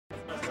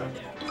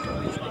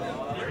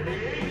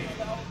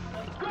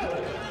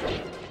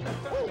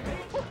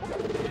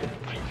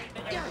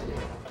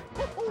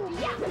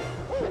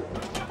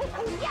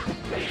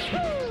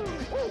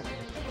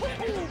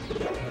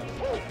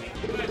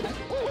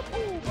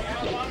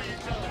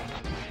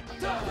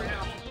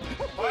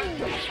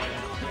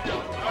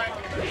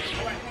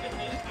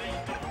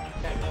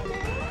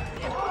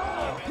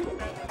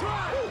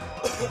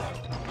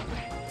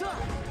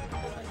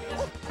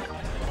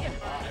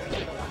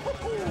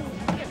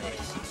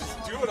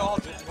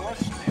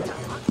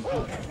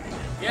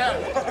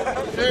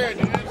there,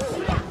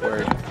 dude.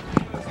 Word.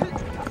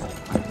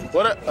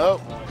 What up? Oh.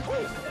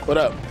 What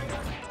up?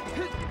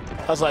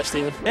 How's life,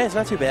 Steven? Yeah, it's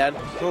not too bad.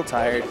 A little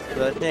tired,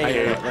 but yeah, I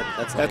hear you.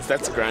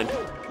 That's a grind.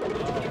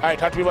 All right,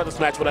 talk to me about this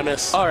match. What I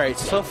miss? All right,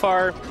 so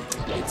far,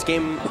 it's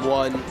game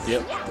 1.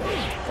 Yep.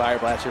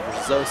 Fireblaster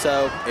versus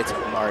ZoSo. It's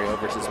Mario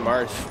versus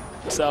Marth.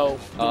 So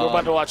we're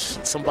about to watch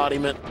some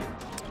embodiment.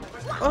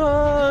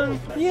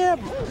 Yeah.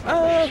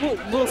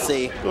 We'll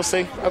see. We'll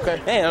see. Okay.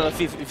 Hey, I don't know if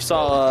you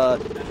saw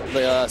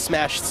the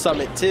Smash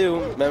Summit 2.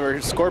 Remember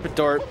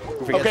Scorpitor?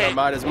 Okay.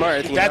 Armada's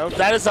Marth, you know?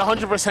 That is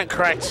 100%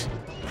 correct.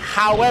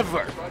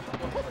 However,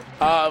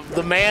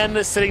 the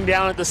man sitting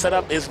down at the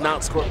setup is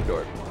not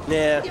Scorpitor.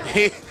 Yeah.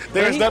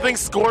 There's nothing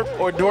Scorp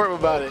or Dorp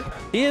about it.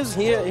 He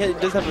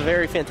does have a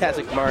very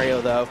fantastic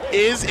Mario, though.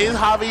 Is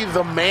Javi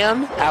the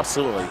man?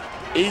 Absolutely.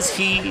 Is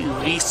he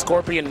the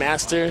Scorpion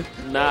Master?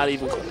 Not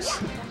even close.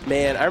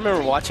 Man, I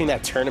remember watching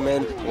that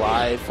tournament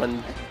live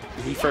when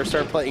he first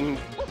started playing,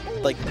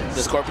 like,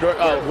 the Scorpion,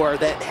 where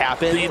that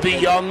happened. The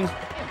young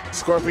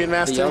Scorpion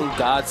Master? The young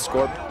god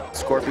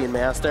Scorpion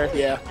Master.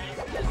 Yeah.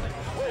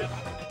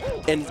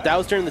 And that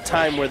was during the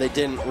time where they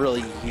didn't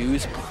really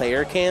use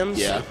player cams.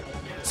 Yeah.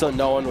 So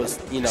no one was,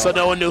 So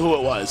no one knew who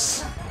it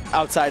was.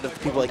 Outside of the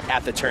people like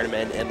at the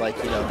tournament and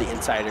like, the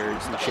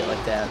insiders and shit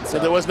like that. So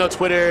there was no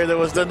Twitter. There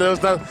was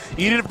no.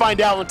 You didn't find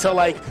out until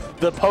like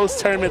the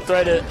post-tournament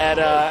thread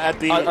at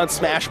the on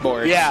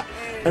Smashboard. Yeah,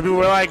 and people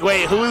were like,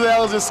 "Wait, who the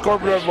hell is this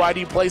Scorpion? Why do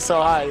you play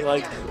so high?"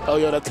 Like, oh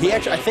yo, that's he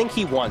actually. I think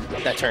he won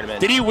that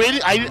tournament. Did he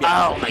win?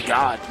 Oh my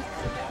god.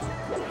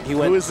 He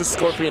went. Who is the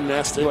Scorpion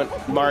Master? He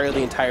went Mario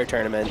the entire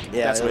tournament.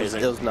 Yeah, that's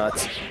amazing. It was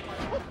nuts.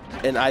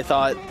 And I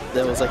thought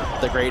that was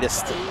like the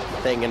greatest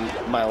thing in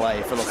my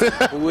life. And I was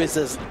like, who is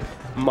this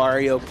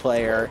Mario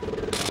player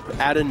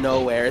out of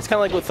nowhere? It's kind of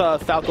like with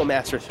Falco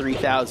Master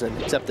 3000,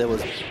 except it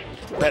was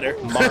better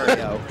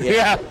Mario.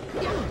 Yeah.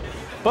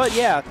 But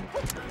yeah,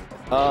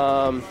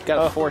 got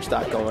a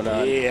 4-stock going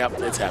on. Yeah,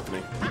 it's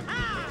happening.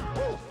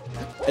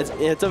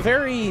 It's a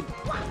very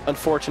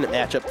unfortunate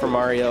matchup for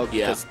Mario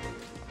because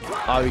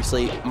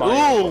obviously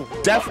Mario.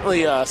 Ooh,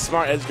 definitely a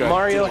smart edge guard.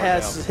 Mario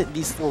has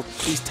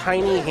these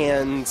tiny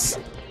hands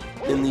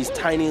and these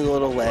tiny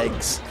little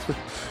legs.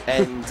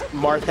 And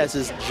Marth has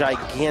his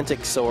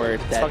gigantic sword.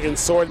 That fucking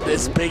sword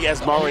as big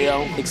as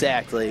Mario.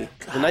 Exactly.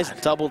 A nice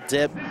double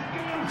dip.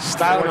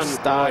 Style on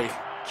stock.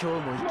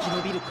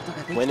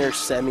 Winner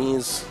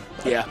semis.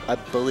 Yeah. I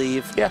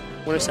believe. Yeah,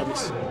 winner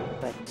semis.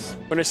 Thanks.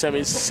 Winner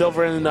semis.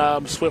 Silver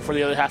and Swift for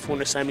the other half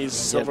winner semis.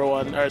 Silver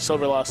won, or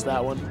Silver lost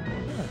that one.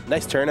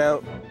 Nice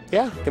turnout.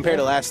 Yeah. Compared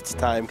to last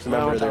time, because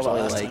remember there's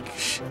only like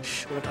shh,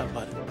 we're not talking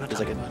about it. There's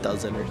like a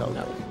dozen or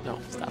something. No,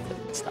 stop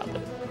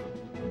it.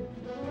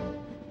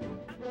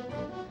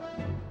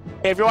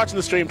 Hey, if you're watching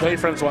the stream, tell your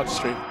friends to watch the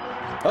stream.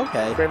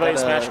 Okay.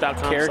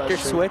 Smash.com. Character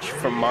switch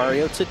from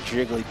Mario to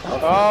Jigglypuff.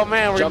 Oh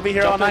man, we're gonna be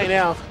here all night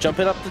now.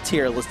 Jumping up the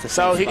tier list.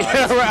 So we're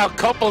a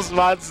couple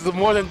spots,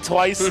 more than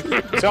twice,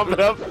 jumping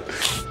up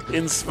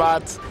in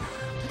spots.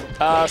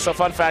 So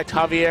fun fact,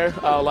 Javier,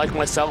 like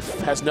myself,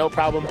 has no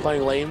problem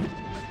playing lane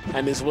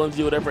and is willing to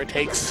do whatever it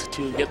takes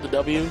to get the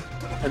W.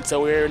 And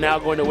so we're now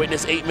going to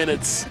witness 8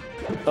 minutes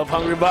of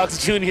Hungry Box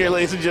Jr.,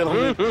 ladies and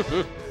gentlemen.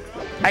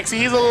 Actually,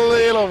 he's a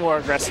little more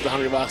aggressive than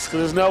Hungry Box, because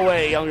there's no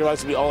way Hungry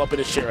Box would be all up in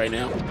his shit right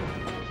now.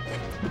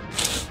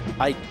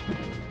 I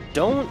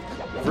don't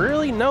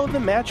really know the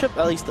matchup,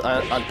 at least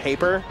on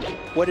paper,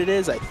 what it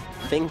is. I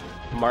think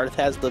Marth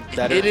has the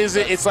better.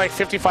 It's like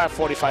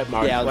 55-45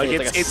 Marth. Yeah, like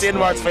it's in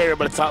Marth's favor,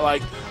 but it's not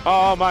like,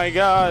 oh my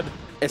god.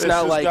 It's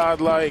not like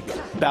godlike.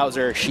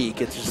 Bowser or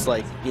Sheik. It's just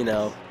like,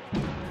 a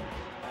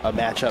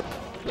matchup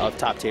of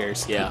top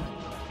tiers. Yeah.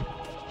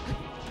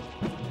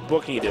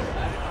 What can you do?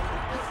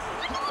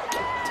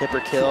 Tip or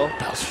kill.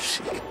 Bowser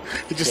Sheik.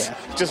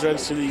 Just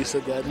registered that you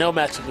said that. No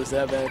matchup is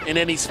that bad in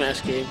any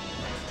Smash game.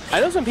 I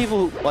know some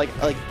people who like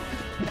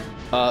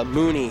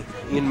Mooney,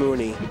 Ian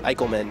Mooney,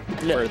 Eichelman,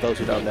 for those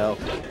who don't know.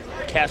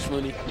 Cash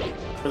Mooney.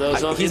 For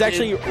those he's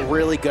actually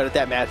really good at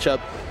that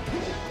matchup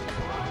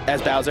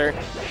as Bowser.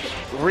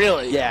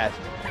 Really? Yeah.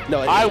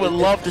 No, I would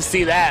love to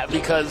see that,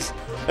 because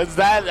it's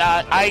that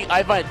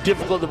I find it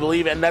difficult to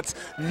believe, and that's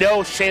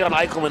no shade on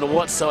Eichelman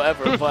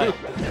whatsoever, but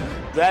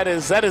that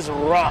is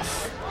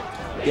rough.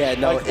 Yeah,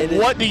 no. Like,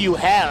 what do you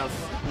have?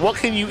 What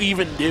can you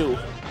even do?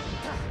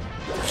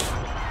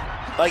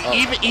 Like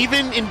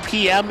even in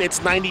PM, it's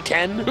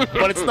 90-10,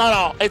 but it's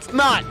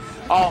not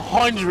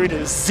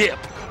 100 zip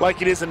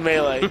like it is in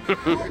Melee.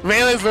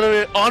 Melee is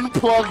literally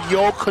unplug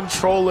your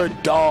controller,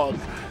 dog.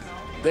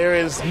 There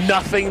is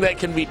nothing that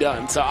can be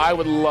done. So I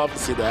would love to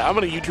see that. I'm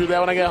gonna YouTube that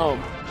when I get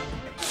home.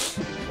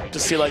 To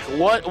see like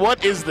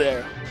what is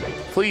there?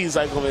 Please,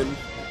 Eichelman,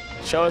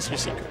 show us your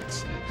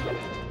secrets.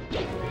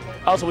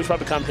 Also, we should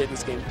probably commentate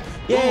this game.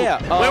 Yeah.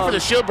 Went for the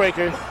shield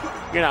breaker.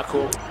 You're not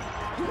cool.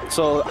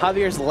 So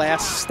Javier's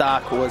last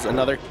stock was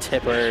another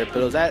tipper,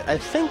 but it was at, I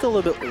think, a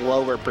little bit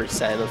lower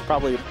percent. It was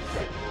probably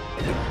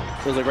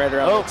like right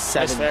around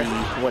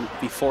 70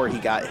 before he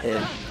got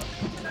hit.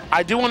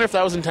 I do wonder if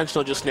that was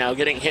intentional just now,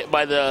 getting hit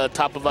by the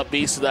top of up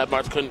B so that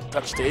Marth couldn't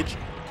touch stage.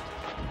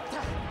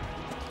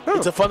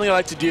 It's a fun thing I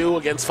like to do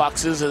against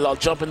foxes is I'll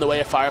jump in the way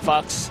of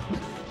Firefox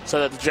so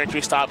that the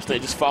trajectory stops, they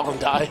just fall and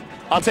die.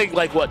 I'll take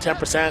like, what,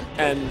 10%,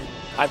 and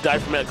I've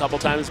died from it a couple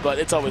times, but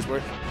it's always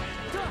worth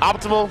it.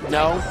 Optimal?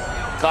 No.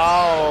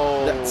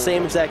 Go. That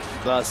same exact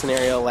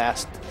scenario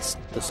last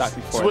the stock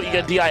before. So what, you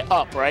got DI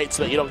up, right?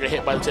 So that you don't get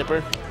hit by the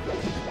tipper?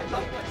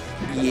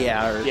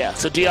 Yeah. Yeah,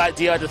 so DI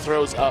to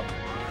throws up.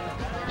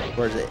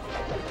 Where is it?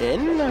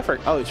 In? I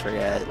always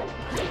forget.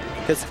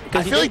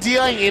 I feel like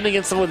DIing in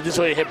against someone with a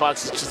disoriented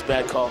hitbox is just a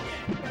bad call.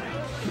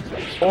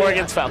 Or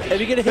against Falcon. If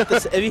you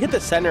hit the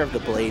center of the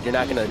blade, you're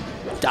not gonna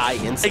die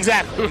instantly.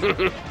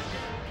 Exactly.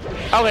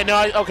 Okay, no,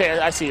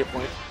 I see your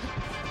point.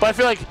 But I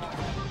feel like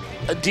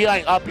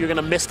DIing up, you're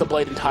gonna miss the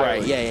blade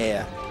entirely. Right?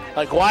 Yeah.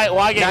 Like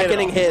why get not hit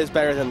getting hit is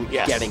better than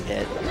getting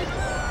hit.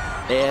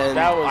 And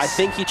I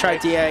think he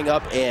tried DIing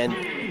up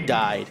and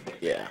died.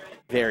 Yeah.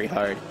 Very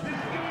hard.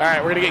 All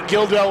right, we're gonna get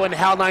Gildo and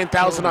Hal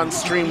 9000 on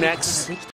stream next.